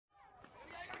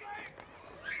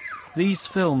These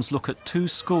films look at two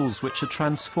schools which are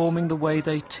transforming the way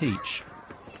they teach.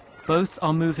 Both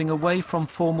are moving away from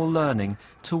formal learning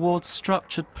towards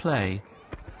structured play.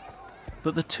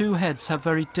 But the two heads have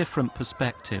very different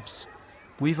perspectives.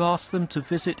 We've asked them to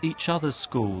visit each other's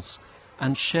schools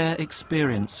and share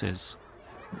experiences.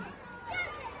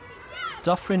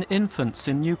 Dyffryn Infants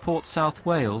in Newport, South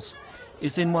Wales,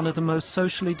 is in one of the most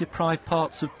socially deprived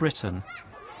parts of Britain.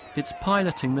 It's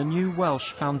piloting the new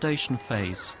Welsh foundation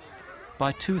phase.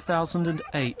 By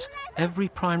 2008, every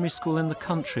primary school in the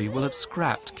country will have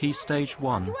scrapped Key Stage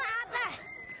 1.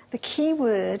 The key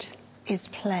word is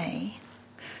play,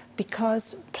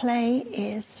 because play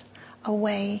is a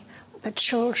way that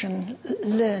children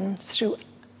learn through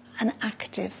an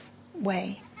active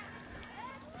way.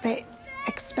 They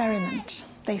experiment,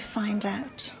 they find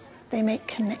out, they make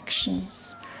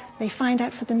connections, they find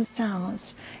out for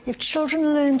themselves. If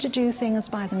children learn to do things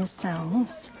by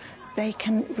themselves, they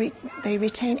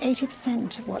retain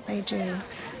 80% of what they do.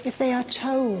 If they are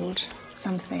told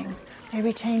something, they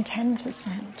retain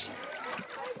 10%.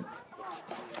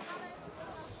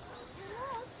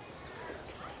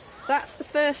 That's the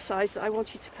first size that I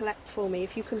want you to collect for me.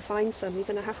 If you can find some, you're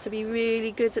going to have to be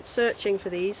really good at searching for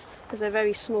these because they're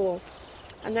very small.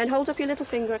 And then hold up your little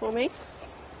finger for me.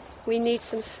 We need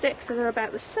some sticks that are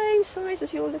about the same size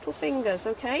as your little fingers,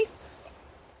 okay?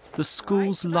 The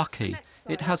school's lucky.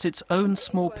 It has its own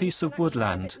small piece of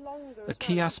woodland. A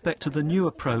key aspect of the new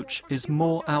approach is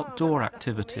more outdoor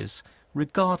activities,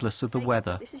 regardless of the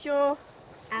weather. This is your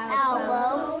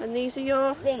elbow. And these are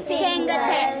your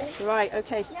fingertips. Right,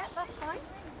 okay. Yeah, that's fine.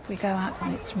 We go out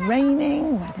when it's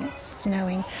raining, when it's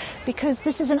snowing, because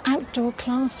this is an outdoor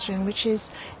classroom which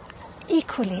is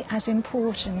equally as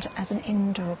important as an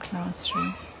indoor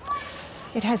classroom.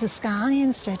 It has a sky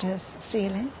instead of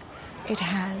ceiling. It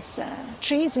has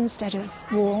trees instead of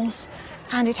walls,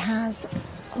 and it has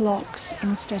logs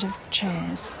instead of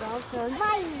chairs.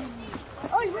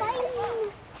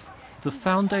 The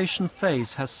foundation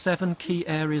phase has 7 key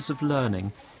areas of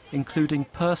learning, including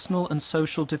personal and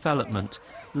social development,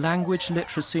 language,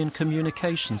 literacy and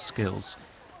communication skills,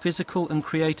 physical and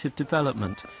creative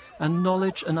development, and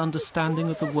knowledge and understanding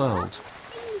of the world.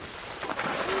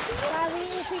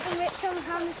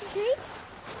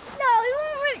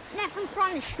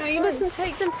 No, you mustn't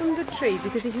take them from the tree,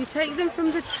 because if you take them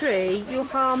from the tree, you'll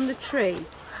harm the tree.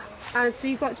 And so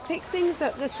you've got to pick things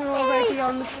up that are already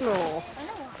on the floor.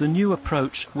 The new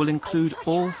approach will include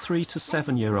all 3 to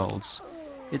 7-year-olds.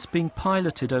 It's being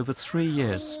piloted over 3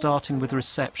 years, starting with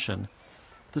reception.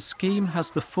 The scheme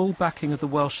has the full backing of the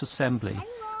Welsh Assembly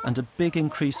and a big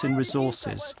increase in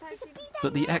resources,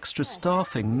 but the extra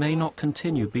staffing may not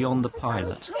continue beyond the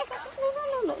pilot.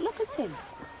 Look at him.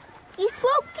 He's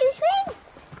broke his wing.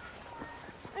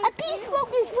 A piece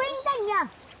broke his wing, then yeah.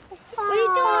 What are you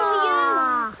doing with you?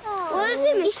 What is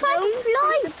him? He's trying to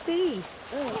fly. It's a bee. He's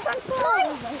trying to fly.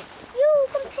 You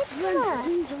can pick her.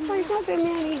 Well, he's not doing me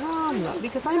any harm, look,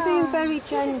 because I'm being very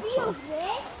gentle.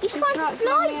 He's trying to not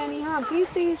doing me fly. any harm. Do you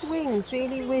see his wings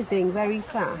really whizzing very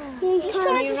fast? He's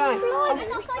trying to Right.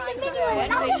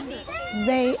 fly.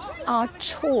 They are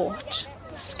taught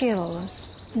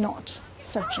skills, not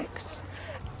subjects.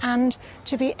 And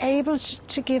to be able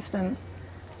to give them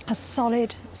a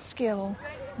solid skill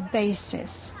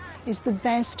basis is the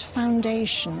best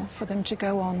foundation for them to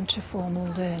go on to formal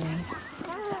learning.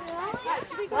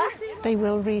 They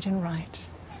will read and write.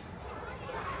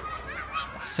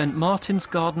 St Martin's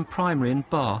Garden Primary in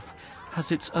Bath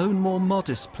has its own more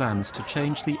modest plans to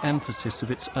change the emphasis of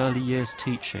its early years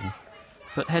teaching.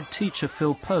 But head teacher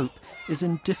Phil Pope is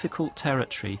in difficult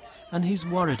territory, and he's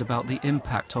worried about the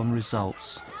impact on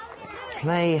results.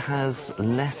 Play has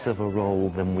less of a role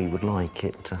than we would like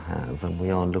it to have, and we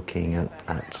are looking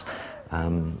at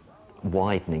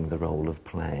widening the role of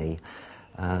play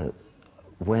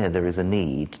where there is a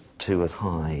need to as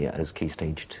high as Key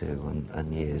Stage 2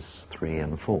 and Years 3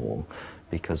 and 4,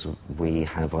 because we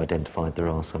have identified there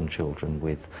are some children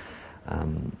with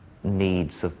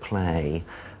needs of play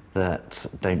that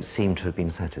don't seem to have been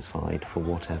satisfied for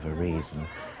whatever reason.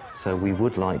 So we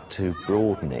would like to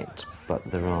broaden it, but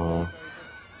there are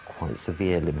quite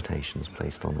severe limitations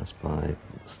placed on us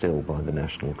still by the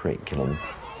national curriculum,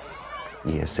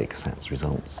 Year 6 SATs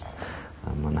results,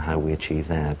 and how we achieve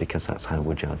there, because that's how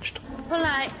we're judged. Pull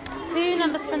out 2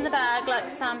 numbers from the bag like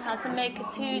Sam has and make a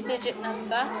 2-digit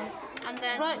number, and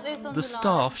then write those on The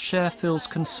staff share Phil's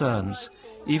concerns,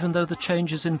 even though the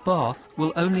changes in Bath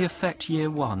will only affect Year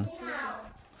 1.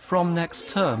 From next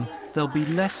term, there'll be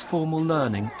less formal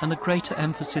learning and a greater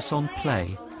emphasis on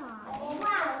play.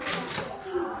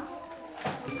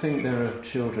 I think there are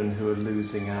children who are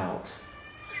losing out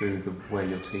through the way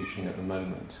you're teaching at the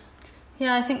moment?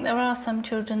 Yeah, I think there are some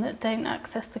children that don't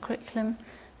access the curriculum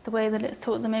the way that it's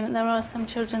taught at the moment. There are some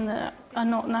children that are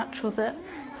not naturals at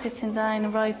sitting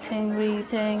down, writing,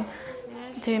 reading,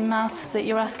 doing maths that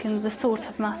you're asking, the sort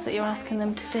of maths that you're asking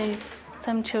them to do.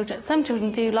 Some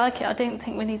children do like it. I don't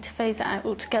think we need to phase it out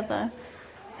altogether,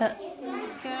 but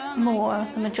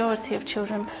the majority of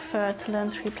children prefer to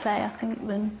learn through play, I think,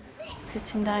 than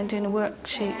sitting down doing a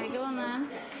worksheet. Go on then.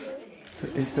 So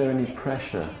is there any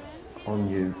pressure on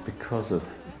you because of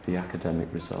the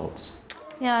academic results?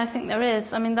 Yeah, I think there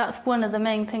is. I mean, that's one of the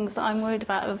main things that I'm worried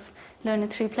about of learning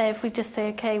through play. If we just say,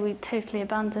 OK, we totally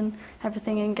abandon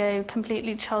everything and go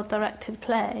completely child-directed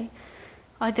play,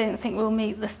 I don't think we'll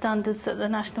meet the standards that the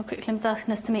national curriculum's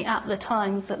asking us to meet at the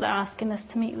times that they're asking us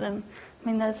to meet them.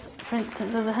 I mean, for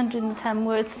instance, there's 110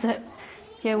 words that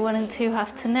Year 1 and 2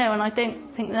 have to know, and I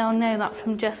don't think they'll know that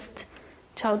from just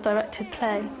child-directed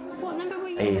play. What number were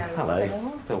you? Hey,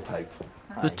 hello, Phil Pope.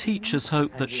 The teachers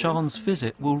hope that Sian's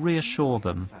visit will reassure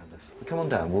them. Come on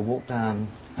down, we'll walk down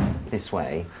this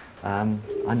way. And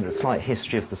a slight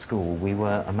history of the school. We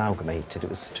were amalgamated. It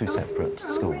was two separate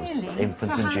schools, really?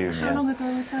 infant and junior. How long ago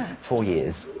was that? 4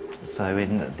 years. So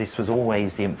this was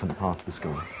always the infant part of the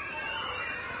school.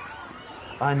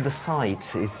 And the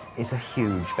site is a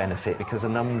huge benefit because a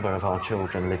number of our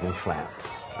children live in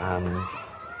flats.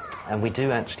 And we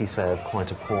do actually serve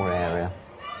quite a poor area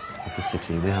of the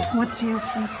city. We have What's your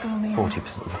free school meals?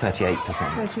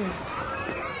 38%. 38.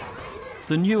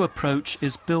 The new approach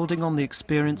is building on the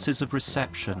experiences of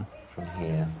reception. From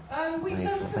here, We've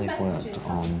done some they've worked messages,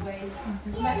 on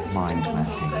mind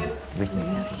mapping,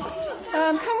 written.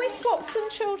 Can we swap some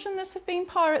children that have been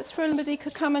pirates for somebody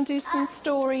could come and do some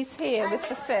stories here with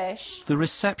the fish? The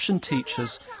reception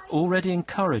teachers already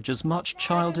encourage as much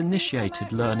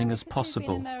child-initiated learning as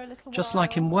possible. Just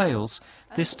like in Wales,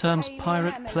 this term's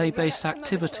pirate play-based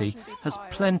activity has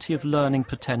plenty of learning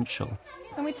potential.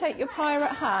 Can we take your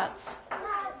pirate hats?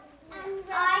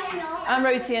 And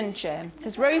Rosie and Jim,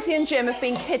 because Rosie and Jim have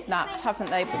been kidnapped, haven't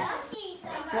they?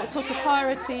 What sort of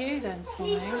pirate are you then,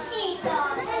 Tommy?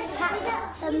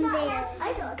 Captain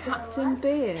Beard. Captain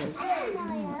Beard.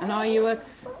 And are you a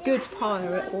good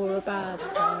pirate or a bad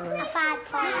pirate? A bad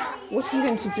pirate. What are you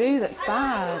going to do that's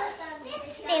bad?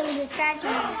 Steal the treasure.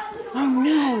 Oh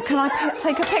no, can I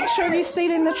take a picture of you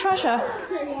stealing the treasure?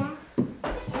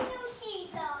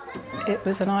 It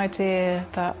was an idea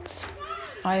that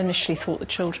I initially thought the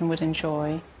children would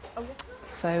enjoy,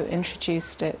 so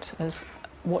introduced it as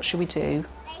what should we do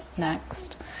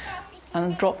next,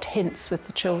 and dropped hints with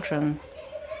the children.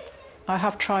 I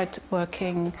have tried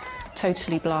working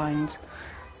totally blind,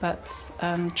 but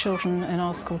children in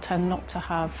our school tend not to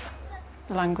have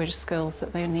the language skills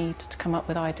that they need to come up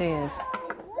with ideas.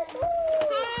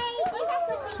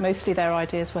 Mostly their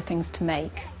ideas were things to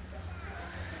make,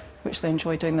 which they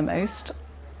enjoy doing the most,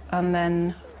 and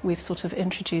then we've sort of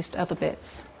introduced other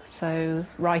bits. So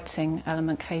writing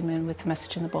element came in with the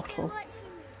message in the bottle,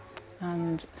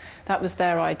 and that was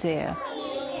their idea.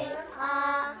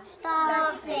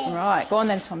 Right, go on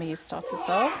then, Tommy, you start us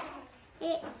off.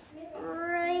 It's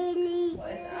really,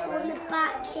 on the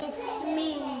back is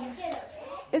smooth.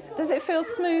 Does it feel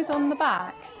smooth on the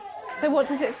back? So what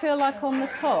does it feel like on the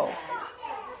top?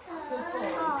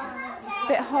 A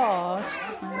bit hard.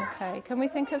 Okay, can we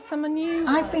think of some new?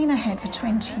 I've been ahead for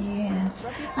 20 years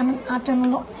and I've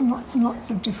done lots and lots and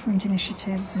lots of different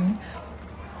initiatives, and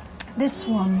this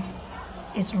one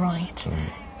is right.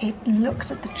 It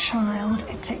looks at the child,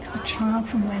 it takes the child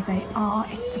from where they are,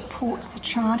 it supports the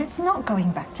child. It's not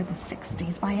going back to the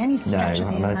 60s by any stretch of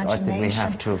the imagination. I think we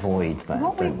have to avoid that.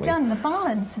 What we've done, the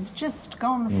balance has just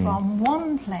gone from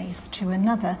one place to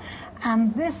another,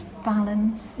 and this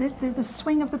balance, the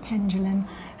swing of the pendulum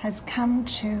has come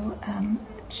to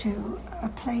a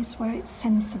place where it's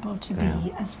sensible to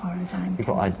be, as far as I'm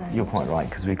concerned. You're quite right,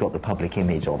 because we've got the public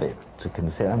image of it to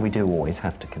consider, and we do always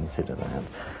have to consider that.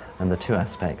 And the two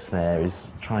aspects there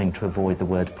is trying to avoid the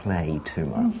word play too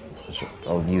much,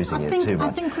 or using it too much.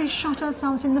 I think we shot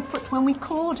ourselves in the foot when we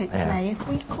called it play. If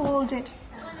we called it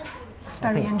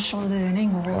experiential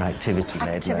learning or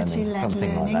activity-led learning,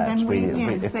 something learning, like that.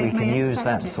 then if we can use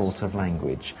that sort of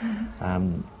language.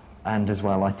 And as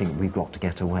well, I think we've got to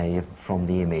get away from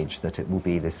the image that it will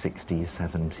be the 60s,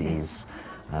 70s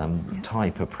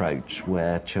type approach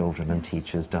where children and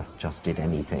teachers just did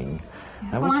anything,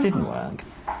 which didn't work.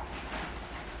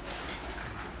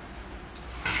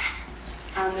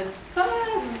 And the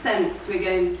first sense we're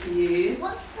going to use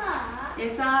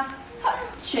is our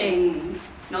touching,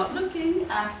 not looking,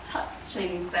 our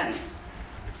touching sense.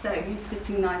 So who's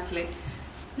sitting nicely?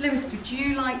 Lewis, would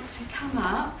you like to come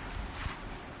up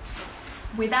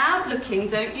Without looking,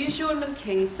 don't use your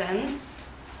looking sense.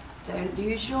 Don't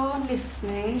use your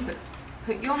listening, but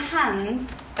put your hand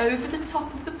over the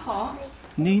top of the pot.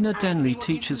 Nina Denley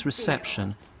teaches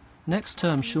reception. Next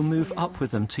term she'll move up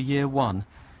with them to Year 1.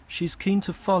 She's keen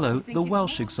to follow the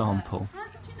Welsh example.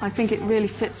 I think it really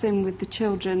fits in with the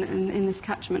children in this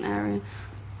catchment area.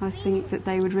 I think that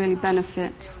they would really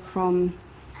benefit from,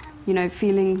 you know,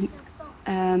 feeling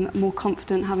more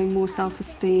confident, having more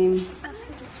self-esteem,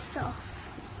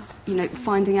 you know,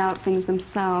 finding out things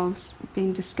themselves,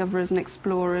 being discoverers and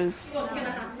explorers. What's going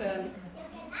to happen?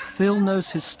 Phil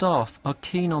knows his staff are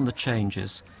keen on the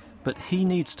changes, but he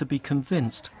needs to be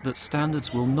convinced that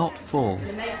standards will not fall.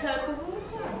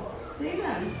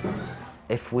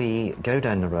 If we go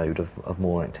down the road of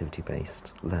more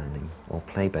activity-based learning or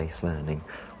play-based learning,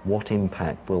 what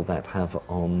impact will that have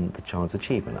on the child's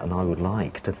achievement? And I would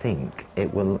like to think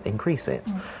it will increase it.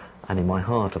 And in my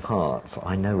heart of hearts,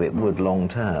 I know it would long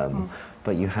term,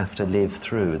 but you have to live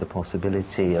through the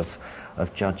possibility of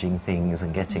judging things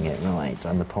and getting it right,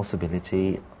 and the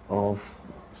possibility of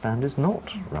standards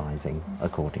not rising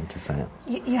according to SAT.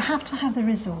 You have to have the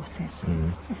resources.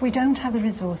 If we don't have the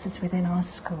resources within our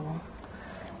school,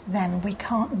 then we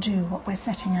can't do what we're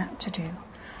setting out to do.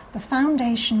 The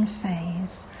foundation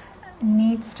phase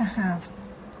needs to have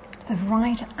the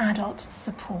right adult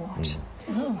support.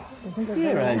 Oh, doesn't it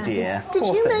dear, very oh dear. Did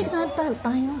you make that boat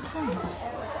by yourself?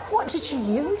 What did you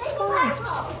use for it?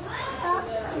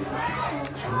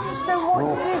 So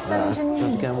what's this underneath? Do you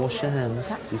want to go and wash your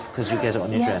hands? Because you get it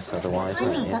on your dress otherwise,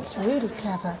 won't you? That's really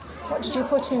clever. What did you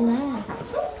put in there?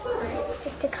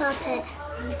 Just a carpet.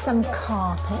 Some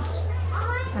carpet.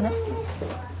 And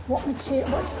what material?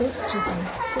 What's this, do you think?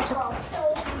 Is it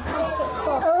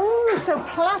Oh, so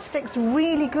plastic's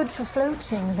really good for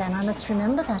floating then. I must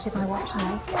remember that if I want to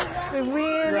make. We're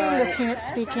really looking at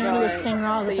speaking and listening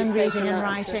rather than reading and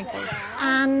writing.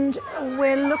 And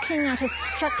we're looking at a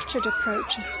structured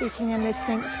approach of speaking and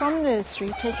listening from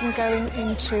nursery, going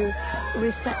into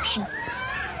reception.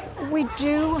 We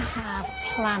do have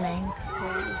planning,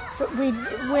 but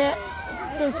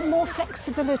there's more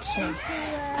flexibility,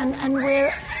 and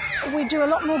we do a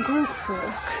lot more group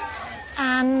work.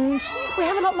 And we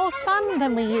have a lot more fun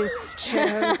than we used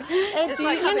to. It's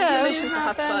like having permission to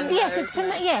have fun. Yes,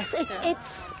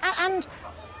 it's and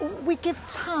we give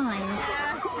time.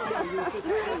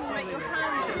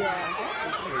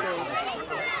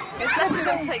 It's letting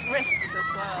them take risks as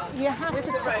well. You have with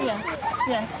to. The rope.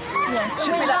 Yes.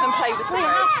 Should we let them play with the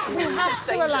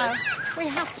rope? We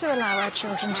have to allow our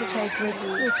children to take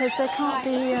risks because they can't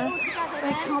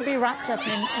be wrapped up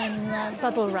in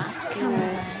bubble wrap, can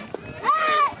they?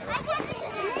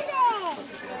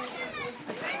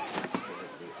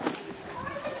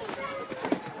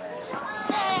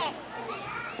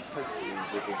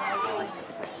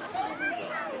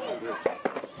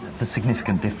 The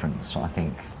significant difference, I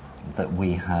think, that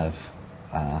we have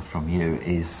from you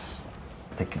is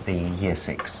the Year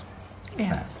 6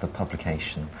 SATs, the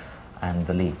publication and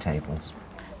the league tables.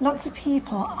 Lots of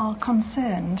people are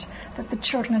concerned that the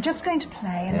children are just going to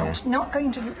play and not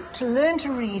going to learn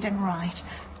to read and write,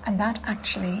 and that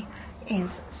actually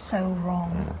is so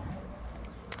wrong.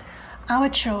 Yeah. Our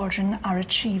children are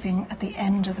achieving at the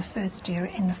end of the first year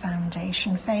in the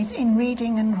foundation phase in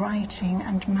reading and writing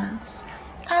and maths,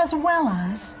 as well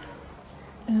as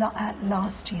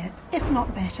last year, if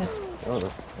not better. Oh,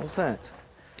 what's that?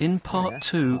 In part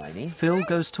 2, Phil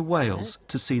goes to Wales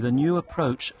to see the new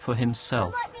approach for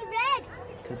himself.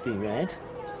 Could be red.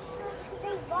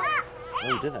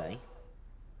 Oh, do they?